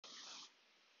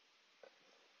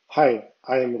Hi,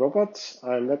 I am Robert.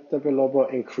 I'm web developer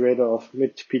and creator of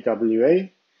miTT PWA.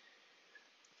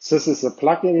 This is a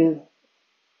plugin.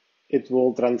 It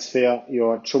will transfer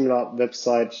your Joomla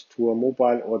website to a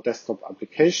mobile or desktop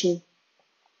application.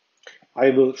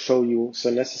 I will show you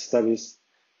the necessary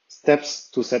steps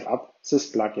to set up this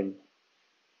plugin.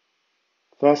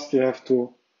 First, you have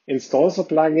to install the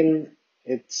plugin.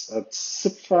 It's a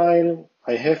zip file.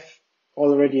 I have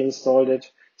already installed it.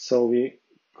 So we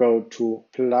go to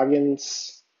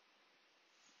plugins,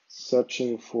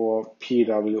 searching for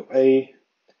PWA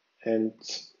and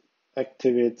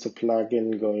activate the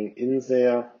plugin. Going in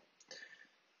there,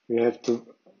 you have to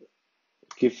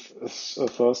give a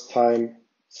first time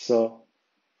the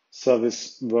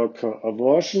service worker a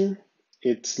version.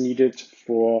 It's needed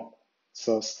for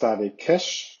the static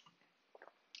cache.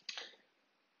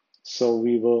 So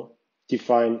we will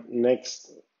define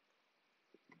next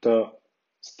the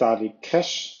static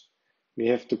cache. We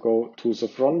have to go to the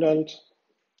front end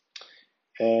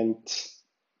and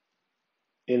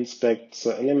inspect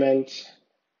the element,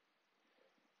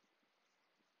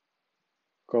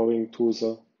 going to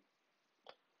the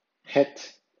head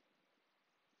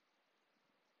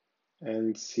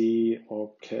and see,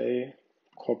 okay,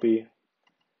 copy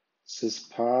this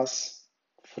path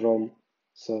from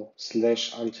the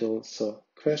slash until the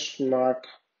question mark,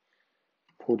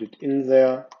 put it in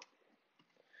there.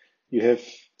 You have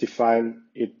defined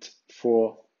it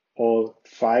for all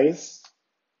files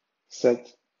that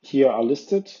here are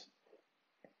listed,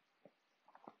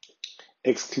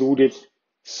 excluded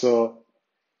the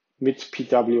miTT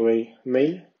PWA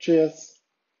main.js.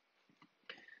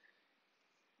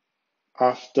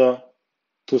 After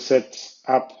to set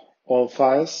up all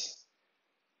files,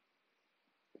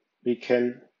 we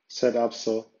can set up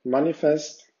the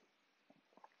manifest.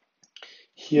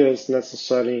 Here is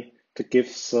necessary to give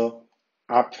the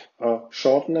app a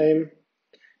short name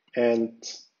and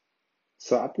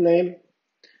the app name,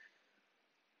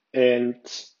 and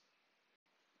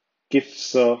give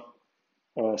the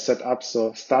set up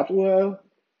the start URL.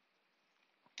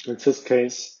 In this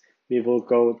case, we will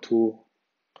go to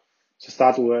the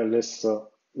start URL is the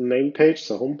main page,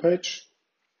 the home page.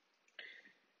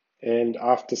 And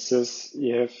after this,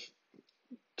 you have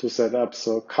to set up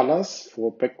the colors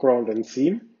for background and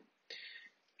theme.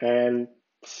 And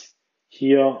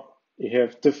here you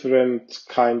have different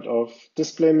kind of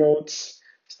display modes.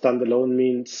 Standalone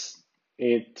means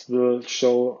it will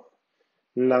show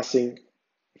nothing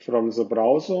from the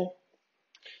browser.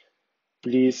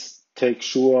 Please take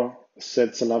sure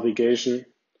that the navigation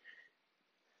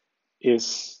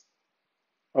is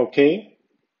okay.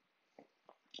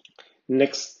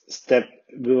 Next step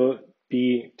will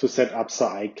be to set up the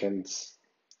icons.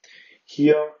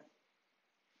 Here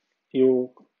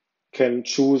you can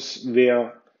choose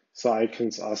where the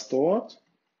icons are stored.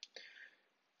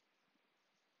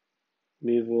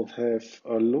 We will have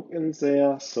a look in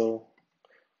there, so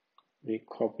we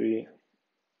copy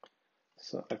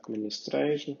the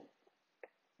administration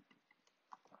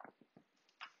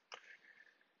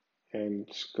and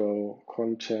go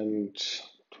content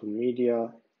to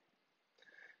media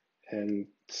and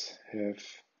have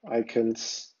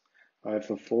icons. I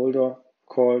have a folder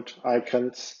called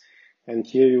icons, and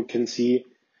here you can see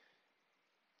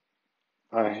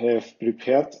I have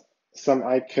prepared some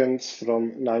icons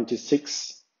from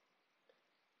 96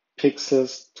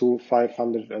 pixels to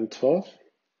 512.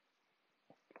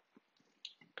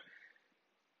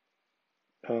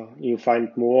 You find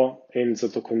more in the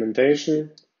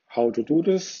documentation how to do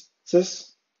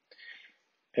this.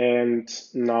 And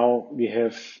now we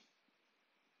have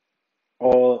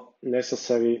all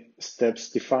necessary steps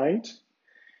defined.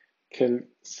 Can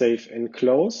save and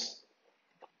close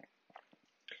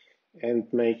and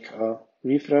make a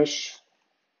refresh.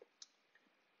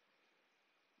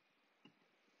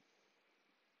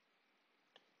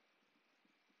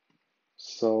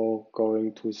 So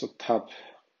going to the tab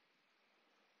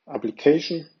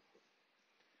application,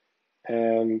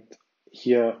 and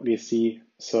here we see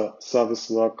the service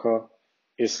worker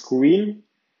is green.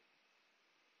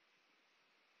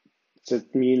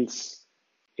 That means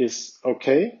is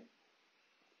okay,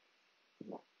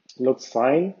 looks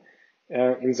fine.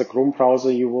 In the Chrome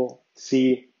browser you will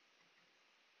see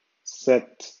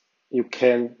that you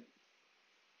can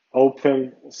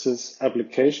open this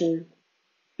application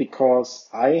because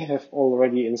I have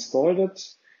already installed it.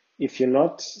 If you're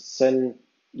not, then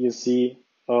you see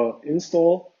an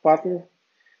install button,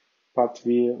 but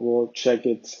we will check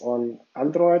it on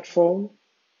Android phone.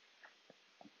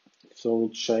 So we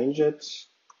change it,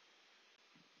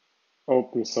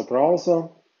 open the browser,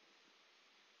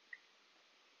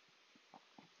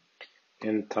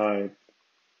 and type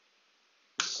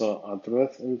the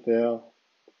address in there.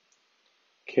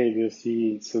 Okay, we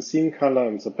see the theme color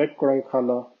and the background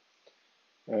color.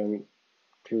 And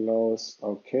close.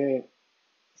 Okay,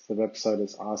 the website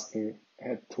is asking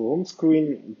head to home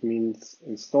screen. It means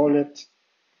install it.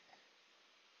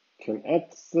 Can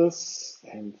add this,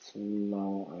 and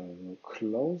now I will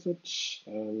close it,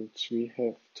 and we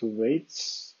have to wait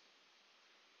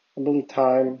a little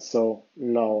time. So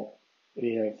now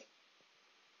we have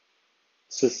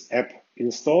this app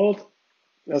installed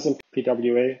as a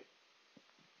PWA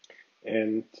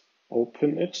and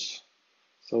open it.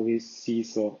 So we see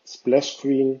the splash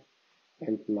screen,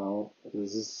 and now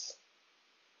this is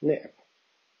the app.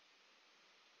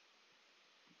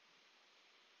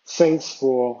 Thanks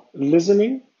for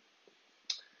listening.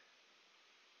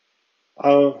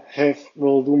 Will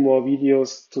do more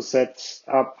videos to set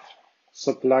up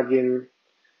the plugin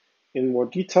in more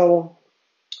detail.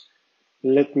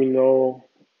 Let me know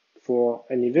for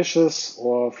any wishes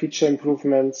or feature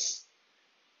improvements.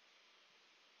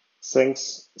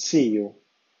 Thanks. See you.